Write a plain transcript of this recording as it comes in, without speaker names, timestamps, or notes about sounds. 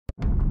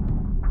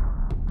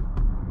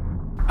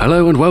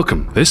Hello and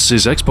welcome, this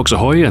is Xbox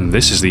Ahoy and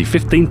this is the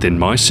 15th in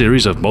my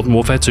series of Modern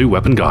Warfare 2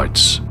 weapon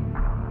guides.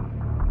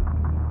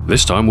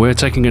 This time we're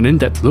taking an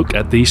in-depth look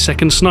at the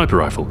second sniper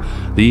rifle,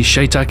 the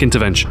CheyTac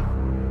Intervention.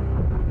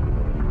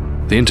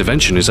 The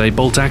Intervention is a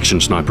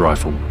bolt-action sniper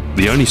rifle,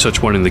 the only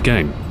such one in the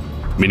game,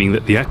 meaning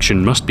that the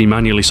action must be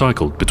manually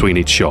cycled between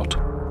each shot.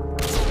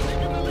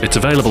 It's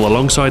available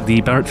alongside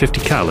the Barrett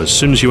 50 cal as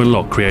soon as you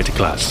unlock Creator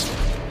Class.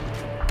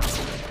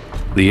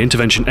 The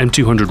Intervention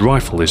M200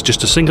 rifle is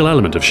just a single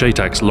element of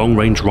CheyTac's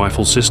long-range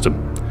rifle system.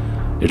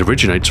 It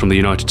originates from the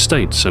United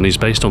States and is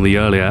based on the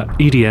earlier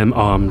EDM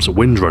Arms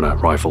Windrunner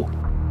rifle.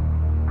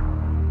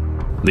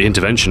 The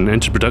Intervention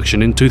entered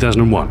production in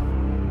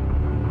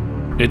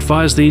 2001. It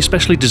fires the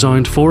specially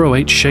designed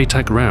 408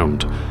 CheyTac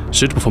round,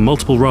 suitable for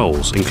multiple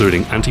roles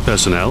including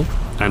anti-personnel,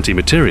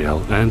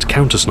 anti-materiel and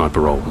counter-sniper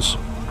roles.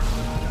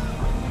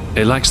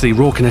 It lacks the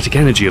raw kinetic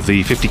energy of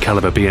the 50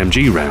 caliber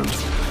BMG round,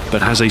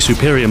 but has a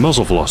superior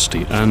muzzle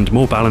velocity and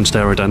more balanced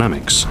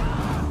aerodynamics,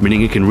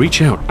 meaning it can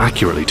reach out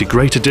accurately to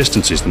greater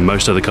distances than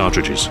most other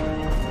cartridges.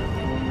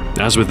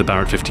 As with the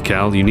Barrett 50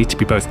 cal, you need to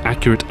be both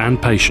accurate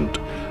and patient,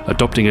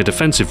 adopting a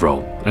defensive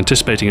role,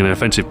 anticipating an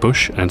offensive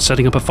push, and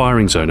setting up a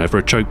firing zone over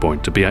a choke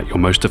point to be at your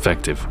most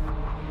effective.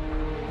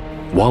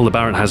 While the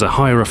Barrett has a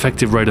higher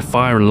effective rate of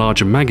fire and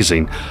larger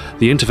magazine,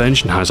 the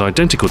Intervention has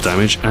identical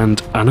damage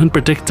and an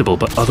unpredictable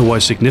but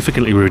otherwise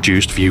significantly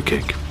reduced view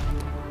kick.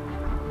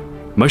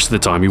 Most of the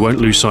time you won't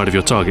lose sight of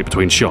your target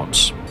between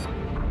shots.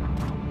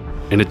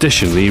 In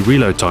addition, the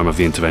reload time of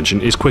the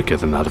Intervention is quicker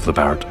than that of the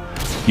Barrett,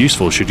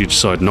 useful should you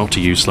decide not to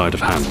use sleight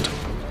of hand.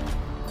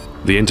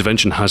 The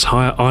Intervention has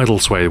higher idle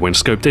sway when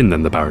scoped in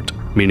than the Barrett,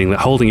 meaning that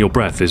holding your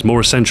breath is more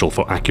essential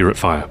for accurate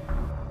fire.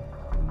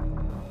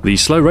 The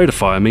slow rate of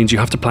fire means you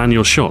have to plan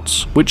your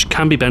shots, which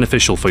can be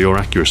beneficial for your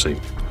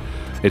accuracy.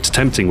 It's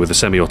tempting with a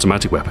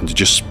semi-automatic weapon to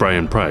just spray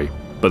and pray,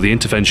 but the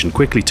Intervention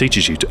quickly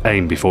teaches you to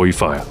aim before you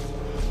fire.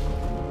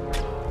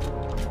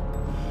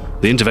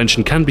 The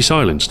Intervention can be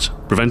silenced,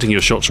 preventing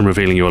your shots from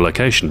revealing your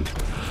location,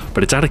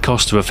 but it's at a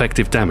cost of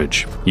effective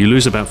damage. You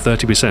lose about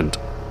 30%,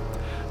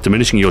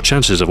 diminishing your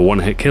chances of a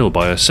one-hit kill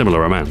by a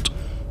similar amount.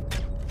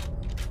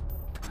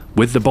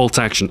 With the bolt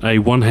action, a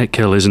one-hit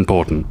kill is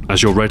important,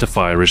 as your rate of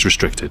fire is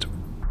restricted.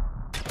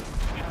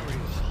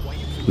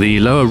 The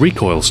lower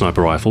recoil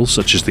sniper rifles,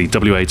 such as the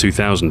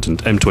WA-2000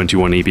 and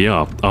M21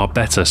 EBR, are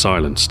better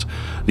silenced.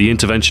 The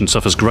Intervention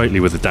suffers greatly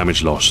with the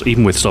damage loss,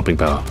 even with stopping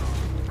power.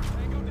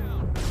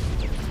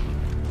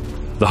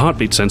 The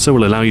heartbeat sensor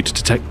will allow you to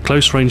detect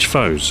close-range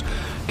foes,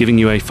 giving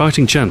you a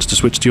fighting chance to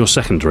switch to your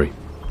secondary.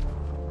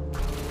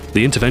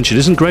 The Intervention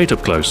isn't great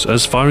up close,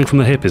 as firing from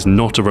the hip is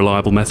not a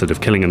reliable method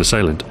of killing an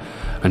assailant,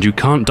 and you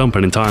can't dump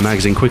an entire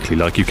magazine quickly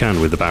like you can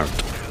with the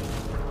Barrett.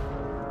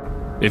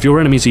 If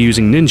your enemies are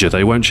using Ninja,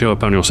 they won't show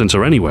up on your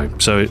sensor anyway,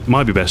 so it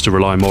might be best to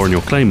rely more on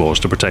your claymores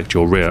to protect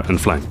your rear and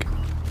flank.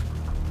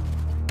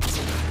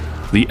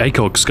 The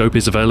ACOG scope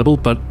is available,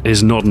 but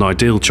is not an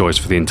ideal choice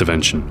for the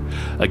Intervention,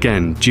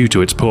 again due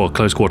to its poor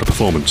close-quarter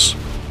performance.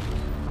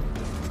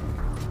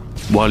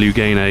 While you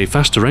gain a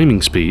faster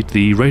aiming speed,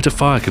 the rate of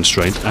fire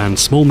constraint and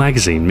small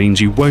magazine means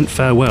you won't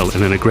fare well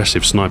in an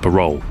aggressive sniper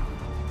role.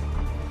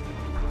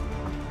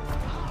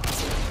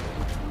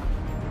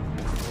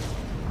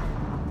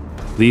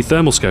 The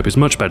thermal scope is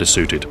much better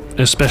suited,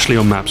 especially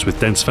on maps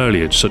with dense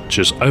foliage such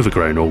as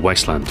Overgrown or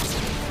Wasteland.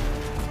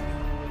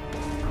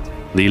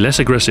 The less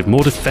aggressive,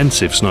 more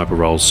defensive sniper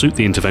roles suit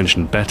the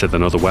Intervention better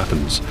than other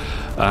weapons,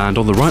 and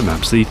on the right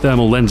maps the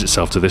thermal lends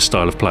itself to this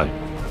style of play.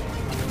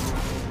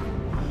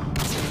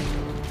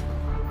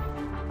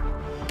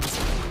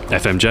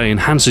 FMJ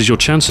enhances your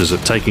chances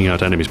at taking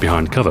out enemies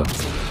behind cover,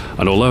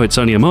 and although it's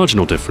only a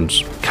marginal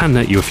difference, can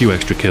net you a few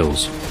extra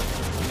kills.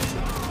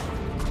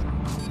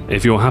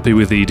 If you're happy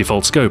with the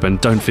default scope and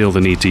don't feel the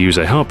need to use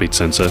a heartbeat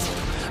sensor,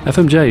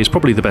 FMJ is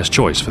probably the best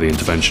choice for the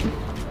Intervention.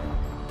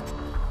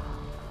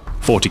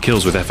 40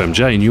 kills with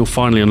FMJ and you'll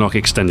finally unlock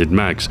extended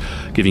mags,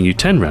 giving you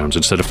 10 rounds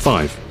instead of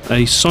 5,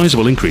 a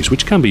sizable increase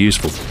which can be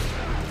useful.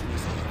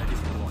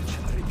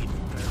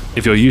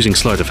 If you're using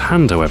sleight of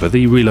hand, however,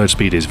 the reload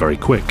speed is very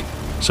quick,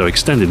 so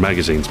extended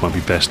magazines might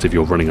be best if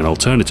you're running an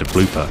alternative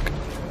blue perk.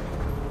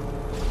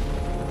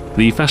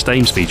 The fast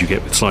aim speed you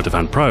get with Sleight of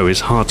Hand Pro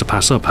is hard to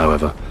pass up,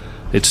 however.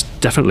 It's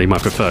definitely my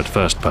preferred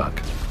first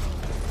perk.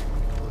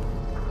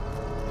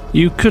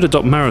 You could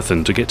adopt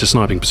Marathon to get to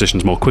sniping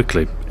positions more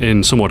quickly,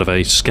 in somewhat of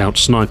a scout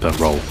sniper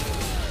role.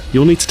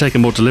 You'll need to take a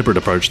more deliberate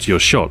approach to your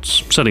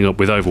shots, setting up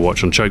with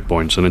Overwatch on choke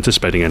points and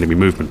anticipating enemy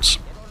movements.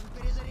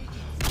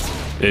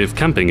 If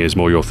camping is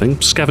more your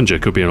thing, Scavenger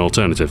could be an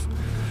alternative,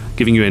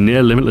 giving you a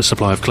near limitless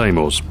supply of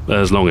claymores,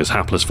 as long as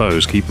hapless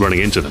foes keep running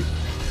into them.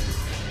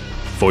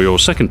 For your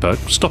second perk,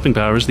 Stopping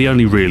Power is the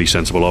only really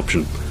sensible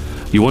option.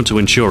 You want to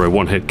ensure a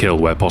one-hit kill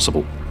where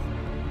possible.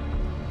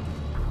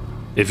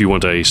 If you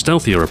want a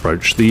stealthier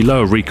approach, the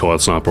lower recoil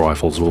sniper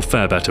rifles will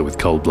fare better with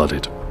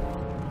cold-blooded.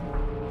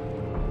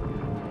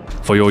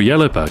 For your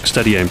yellow perk,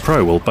 Steady Aim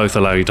Pro will both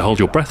allow you to hold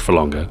your breath for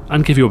longer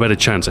and give you a better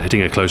chance at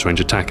hitting a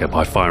close-range attacker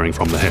by firing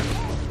from the hip.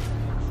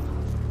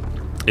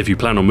 If you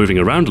plan on moving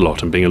around a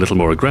lot and being a little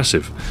more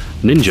aggressive,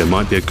 Ninja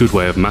might be a good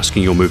way of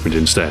masking your movement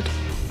instead.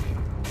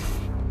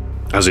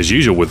 As is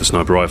usual with the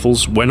sniper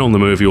rifles, when on the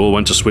move you will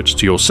want to switch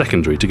to your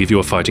secondary to give you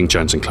a fighting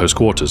chance in close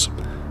quarters.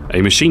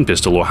 A machine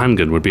pistol or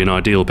handgun would be an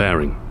ideal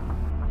pairing.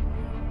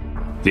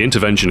 The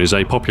Intervention is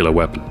a popular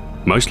weapon,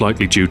 most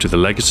likely due to the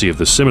legacy of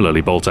the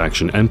similarly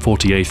bolt-action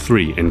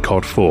M40A3 in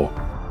COD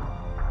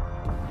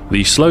 4.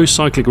 The slow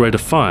cyclic rate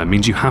of fire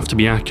means you have to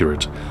be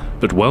accurate,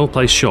 but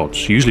well-placed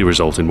shots usually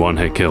result in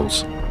one-hit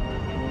kills.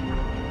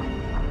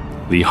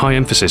 The high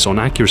emphasis on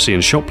accuracy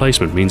and shot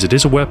placement means it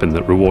is a weapon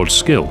that rewards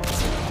skill,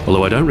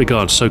 although I don't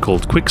regard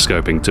so-called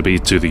quickscoping to be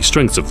to the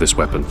strengths of this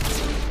weapon.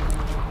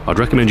 I'd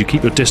recommend you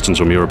keep your distance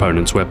from your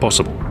opponents where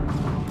possible.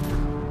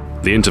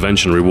 The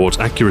Intervention rewards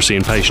accuracy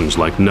and patience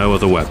like no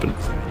other weapon.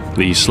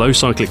 The slow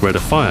cyclic rate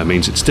of fire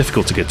means it's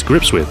difficult to get to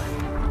grips with,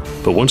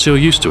 but once you're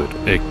used to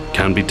it, it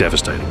can be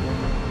devastating.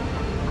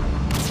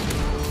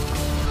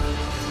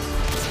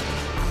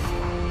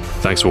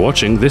 Thanks for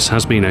watching. This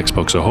has been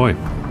Xbox Ahoy.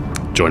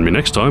 Join me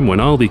next time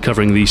when I'll be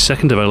covering the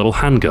second available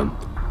handgun,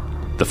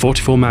 the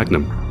 .44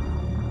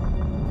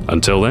 Magnum.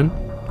 Until then,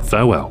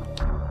 farewell.